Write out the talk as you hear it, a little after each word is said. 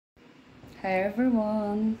Hey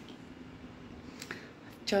everyone,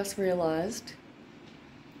 I've just realised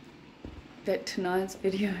that tonight's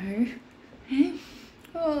video,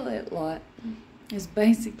 all that light, is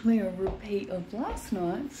basically a repeat of last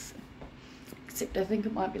night's, except I think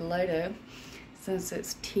it might be later since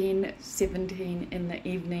it's 10:17 in the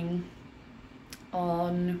evening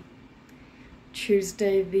on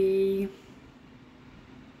Tuesday the,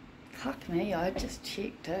 fuck me, I just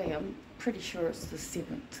checked, I'm pretty sure it's the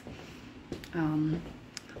 7th.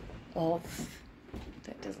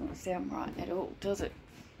 That doesn't sound right at all, does it?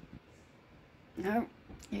 No,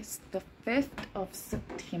 it's the 5th of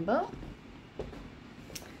September,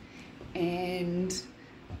 and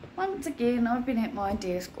once again I've been at my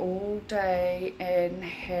desk all day and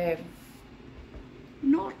have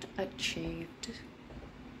not achieved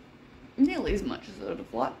nearly as much as I would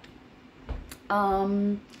have liked,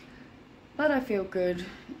 but I feel good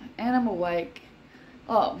and I'm awake.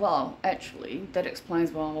 Oh, well, actually, that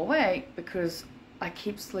explains why I'm awake, because I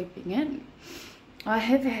keep sleeping in. I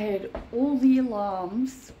have had all the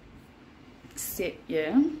alarms set,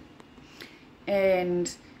 yeah,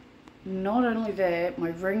 and not only that,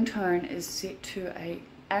 my ringtone is set to a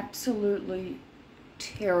absolutely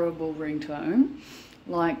terrible ringtone.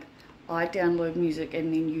 Like, I download music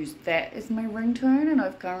and then use that as my ringtone, and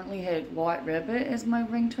I've currently had White Rabbit as my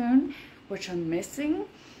ringtone, which I'm missing.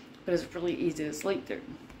 But it's really easy to sleep through.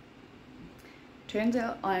 Turns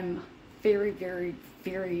out I'm very, very,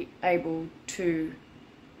 very able to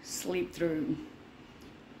sleep through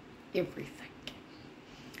everything.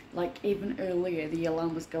 Like, even earlier the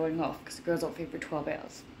alarm was going off because it goes off every 12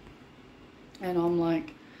 hours. And I'm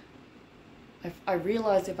like, I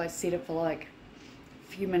realised if I set it for like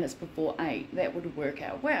a few minutes before 8, that would work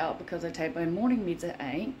out well, because I take my morning meds at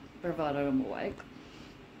 8, provided I'm awake.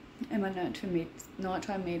 And my nighttime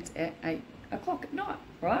meds at 8 o'clock at night,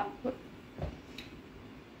 right? But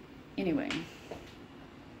anyway,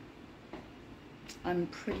 I'm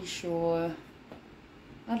pretty sure,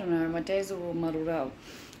 I don't know, my days are all muddled up,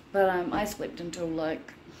 but I slept until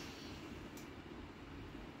like,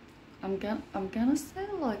 I'm gonna say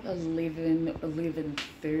like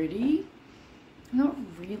 11:30. I'm not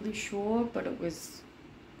really sure, but it was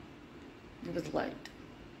late.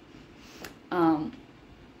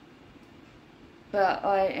 But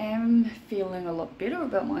I am feeling a lot better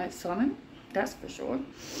about my assignment, that's for sure.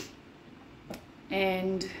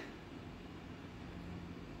 And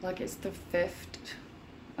like, it's the 5th.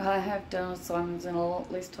 I have done assignments in a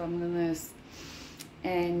lot less time than this.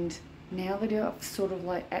 And now that I've sort of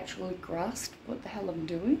like actually grasped what the hell I'm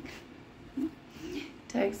doing,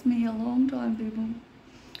 takes me a long time, people.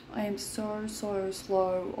 I am so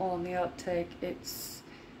slow on the uptake. It's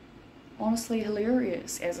honestly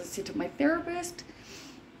hilarious. As I said to my therapist,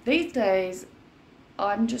 these days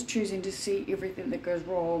I'm just choosing to see everything that goes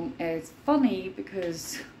wrong as funny,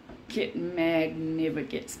 because getting mad never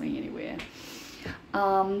gets me anywhere.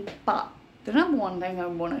 But the number one thing I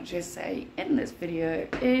wanted to say in this video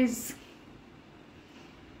is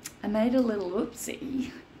I made a little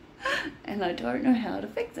whoopsie and I don't know how to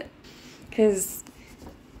fix it, because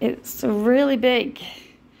it's really big.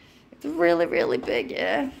 It's really big,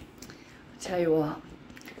 yeah. Tell you what,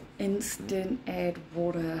 instant add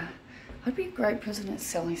water. I'd be a great person at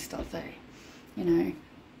selling stuff, eh? You know,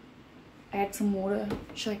 add some water,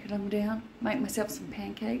 shake it up and down, make myself some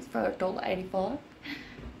pancakes for $1.85,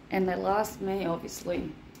 and they last me,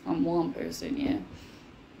 obviously, I'm one person, yeah,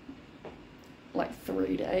 like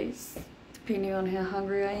 3 days, depending on how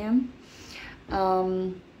hungry I am.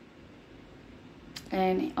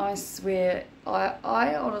 And I swear,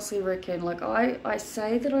 I honestly reckon, like, I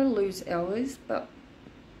say that I lose hours, but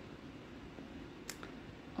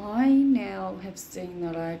I now have seen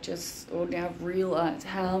that now I've realised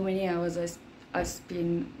how many hours I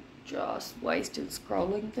spend just wasted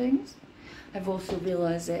scrolling things. I've also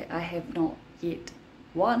realised that I have not yet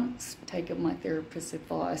once taken my therapist's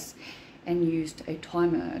advice and used a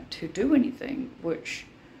timer to do anything, which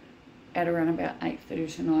at around about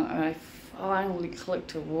 8:30 tonight, I finally clicked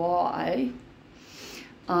to why,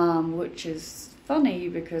 which is funny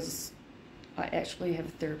because I actually have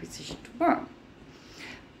a therapy session tomorrow.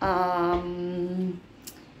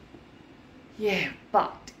 Yeah,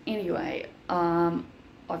 but anyway,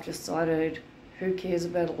 I've decided who cares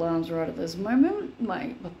about alarms right at this moment.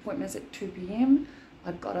 My appointment's at 2 p.m.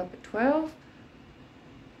 I got up at 12.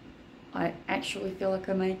 I actually feel like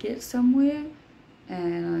I may get somewhere,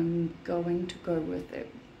 and I'm going to go with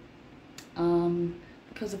it.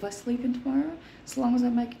 Because if I sleep in tomorrow, as long as I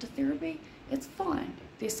make it to therapy, it's fine.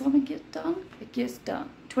 The assignment gets done, it gets done.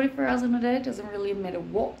 24 hours in a day, it doesn't really matter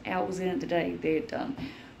what hours in the day they're done.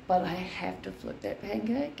 but I have to flip that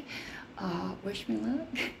pancake. Wish me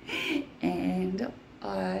luck, and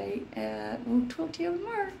I will talk to you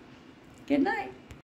tomorrow. Good night.